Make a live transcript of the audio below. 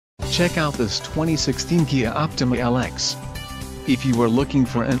Check out this 2016 Kia Optima LX. If you are looking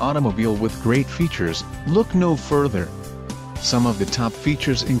for an automobile with great features, look no further. Some of the top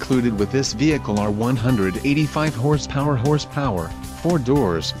features included with this vehicle are 185 horsepower, 4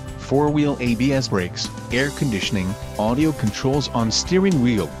 doors, 4-wheel ABS brakes, air conditioning, audio controls on steering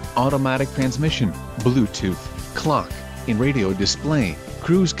wheel, automatic transmission, Bluetooth, clock, in-radio display,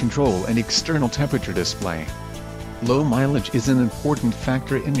 cruise control and external temperature display. Low mileage is an important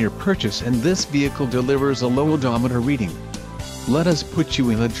factor in your purchase, and this vehicle delivers a low odometer reading. Let us put you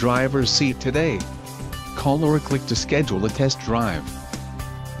in the driver's seat today. Call or click to schedule a test drive.